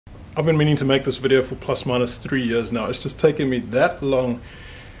I've been meaning to make this video for plus minus 3 years now. It's just taken me that long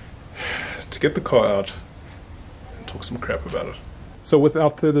to get the car out and talk some crap about it. So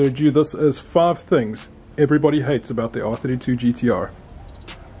without further ado, this is 5 things everybody hates about the R32 GT-R.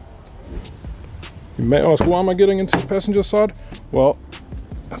 You may ask, why am I getting into the passenger side? Well,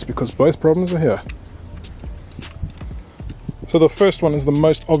 that's because both problems are here. So the first one is the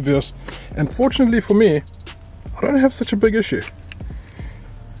most obvious, and fortunately for me, I don't have such a big issue.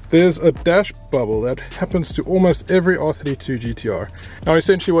 There's a dash bubble that happens to almost every R32 GT-R. Now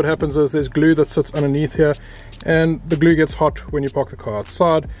essentially what happens is there's glue that sits underneath here, and the glue gets hot when you park the car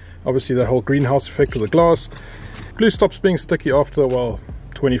outside. Obviously that whole greenhouse effect of the glass. Glue stops being sticky after, well,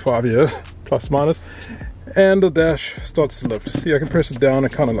 25 years, plus minus, and the dash starts to lift. See, I can press it down,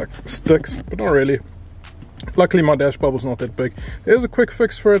 it kind of like sticks, but not really. Luckily my dash bubble's not that big. There's a quick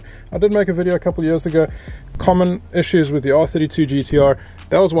fix for it. I did make a video a couple years ago, common issues with the R32 GT-R.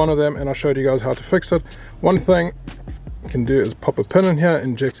 That was one of them, and I showed you guys how to fix it. One thing you can do is pop a pin in here,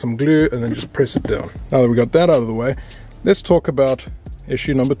 inject some glue, and then just press it down. Now that we got that out of the way, let's talk about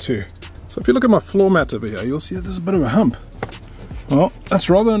issue number 2. So if you look at my floor mat over here, you'll see that there's a bit of a hump. Well, that's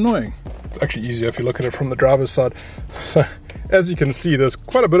rather annoying. It's actually easier if you look at it from the driver's side. So as you can see, there's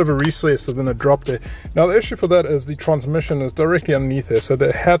quite a bit of a recess and then a drop there. Now the issue for that is the transmission is directly underneath there, so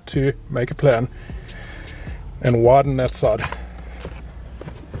they had to make a plan and widen that side.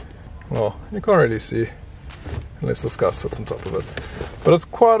 Well, you can't really see unless this guy sits on top of it, but it's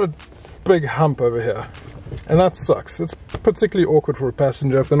quite a big hump over here, and that sucks. It's particularly awkward for a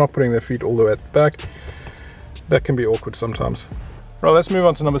passenger if they're not putting their feet all the way at the back. That can be awkward sometimes. Right, let's move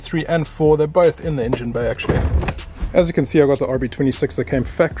on to number 3 and 4. They're both in the engine bay actually. As you can see, I got the RB26 that came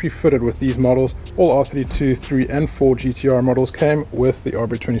factory fitted with these models. All R32, 3 and 4 GT-R models came with the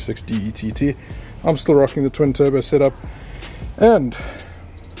RB26 DETT. I'm still rocking the twin turbo setup. And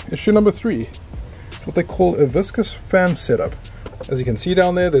issue number 3, what they call a viscous fan setup. As you can see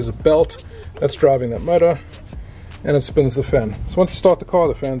down there, there's a belt that's driving that motor, and it spins the fan. So once you start the car,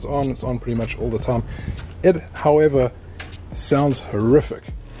 the fan's on. It's on pretty much all the time. It, however, sounds horrific.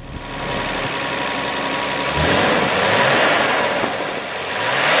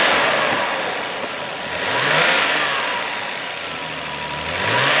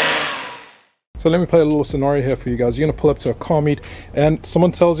 So let me play a little scenario here for you guys. You're going to pull up to a car meet and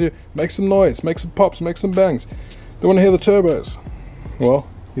someone tells you, make some noise, make some pops, make some bangs. They want to hear the turbos. Well,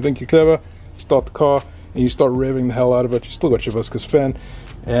 you think you're clever, start the car and you start revving the hell out of it. You still got your viscous fan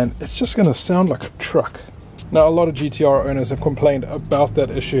and it's just going to sound like a truck. Now a lot of GT-R owners have complained about that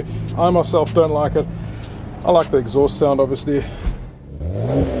issue. I myself don't like it. I like the exhaust sound obviously.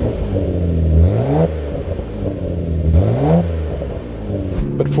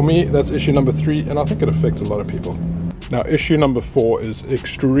 But for me, that's issue number 3, and I think it affects a lot of people. Now, issue number 4 is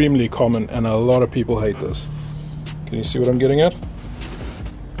extremely common, and a lot of people hate this. Can you see what I'm getting at?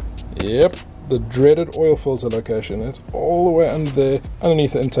 Yep, the dreaded oil filter location. It's all the way under there,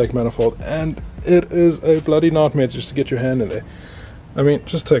 underneath the intake manifold, and it is a bloody nightmare just to get your hand in there. I mean,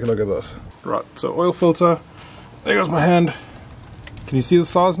 just take a look at this. Right, so oil filter, there goes my hand. Can you see the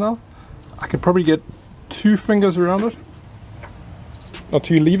size now? I could probably get 2 fingers around it. Now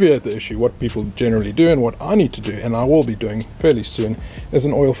to alleviate the issue, what people generally do and what I need to do, and I will be doing fairly soon, is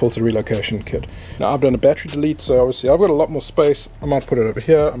an oil filter relocation kit. Now I've done a battery delete, so obviously I've got a lot more space. I might put it over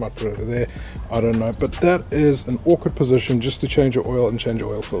here, I might put it over there, I don't know, but that is an awkward position just to change your oil and change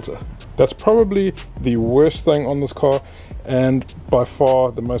your oil filter. That's probably the worst thing on this car, and by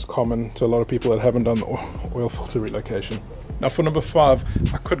far the most common to a lot of people that haven't done the oil filter relocation. Now for number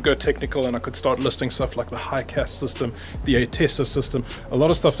 5, I could go technical and I could start listing stuff like the high-cast system, the Atessa system, a lot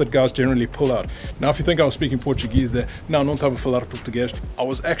of stuff that guys generally pull out. Now if you think I was speaking Portuguese there, não estava a falar português. I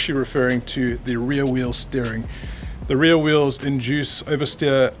was actually referring to the rear wheel steering. The rear wheels induce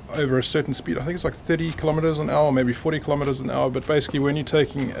oversteer over a certain speed. I think it's like 30 kilometers an hour, maybe 40 kilometers an hour, but basically when you're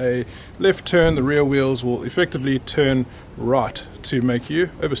taking a left turn, the rear wheels will effectively turn right to make you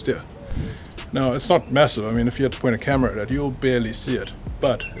oversteer. Now it's not massive. I mean, if you had to point a camera at it, you'll barely see it,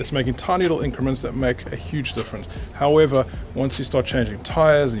 but it's making tiny little increments that make a huge difference. However, once you start changing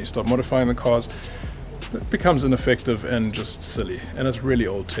tires and you start modifying the cars, it becomes ineffective and just silly, and it's really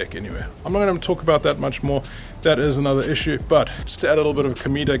old tech anyway. I'm not going to talk about that much more. That is another issue, but just to add a little bit of a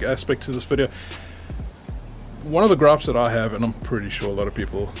comedic aspect to this video, one of the gripes that I have, and I'm pretty sure a lot of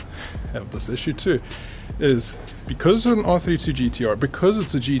people have this issue too, is because of an R32 GT-R, because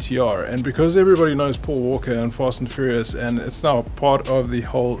it's a GT-R, and because everybody knows Paul Walker and Fast and Furious, and it's now part of the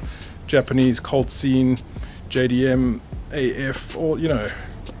whole Japanese cult scene, JDM, AF, or you know,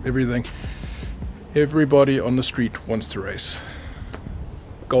 everything. Everybody on the street wants to race.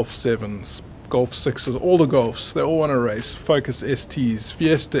 Golf 7s, Golf 6s, all the Golfs, they all want to race. Focus STs,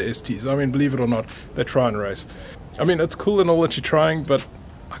 Fiesta STs. I mean, believe it or not, they try and race. I mean, it's cool and all that you're trying, but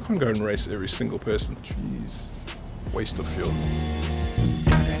I can't go and race every single person. Jeez, waste of fuel.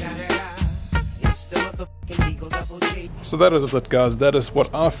 So that is it, guys. That is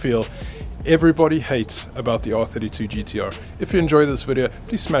what I feel everybody hates about the R32 GT-R. If you enjoy this video,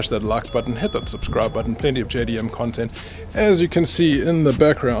 please smash that like button, hit that subscribe button, plenty of JDM content. As you can see in the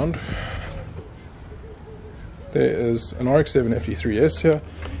background, there is an RX-7 FD3S here,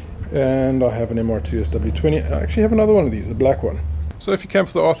 and I have an MR2 SW20. I actually have another one of these, a black one. So if you came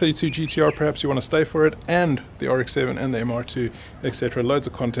for the R32 GT-R, perhaps you want to stay for it, and the RX-7 and the MR2, etc. Loads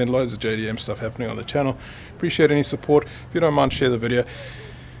of content, loads of JDM stuff happening on the channel. Appreciate any support. If you don't mind, share the video.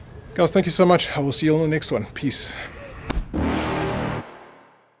 Guys, thank you so much. I will see you on the next one. Peace.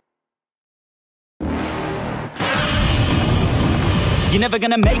 You're never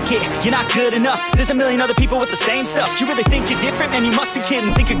gonna make it, you're not good enough. There's a million other people with the same stuff. You really think you're different? Man, you must be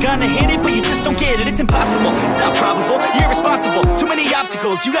kidding. Think you're gonna hit it, but you just don't get it. It's impossible, it's not probable, you're irresponsible. Too many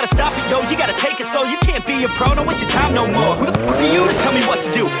obstacles, you gotta stop it, yo. You gotta take it slow, you can't be a pro. Don't waste your time no more. Who the fuck are you to tell me what to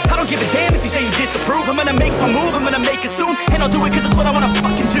do? I don't give a damn if you say you disapprove. I'm gonna make my move, I'm gonna make it soon. And I'll do it cause it's what I wanna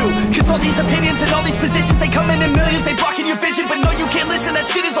fucking do. Cause all these opinions and all these positions, they come in millions, they blocking your vision. But no, you can't listen, that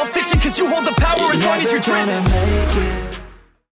shit is all fiction. Cause you hold the power as long as you're dreaming.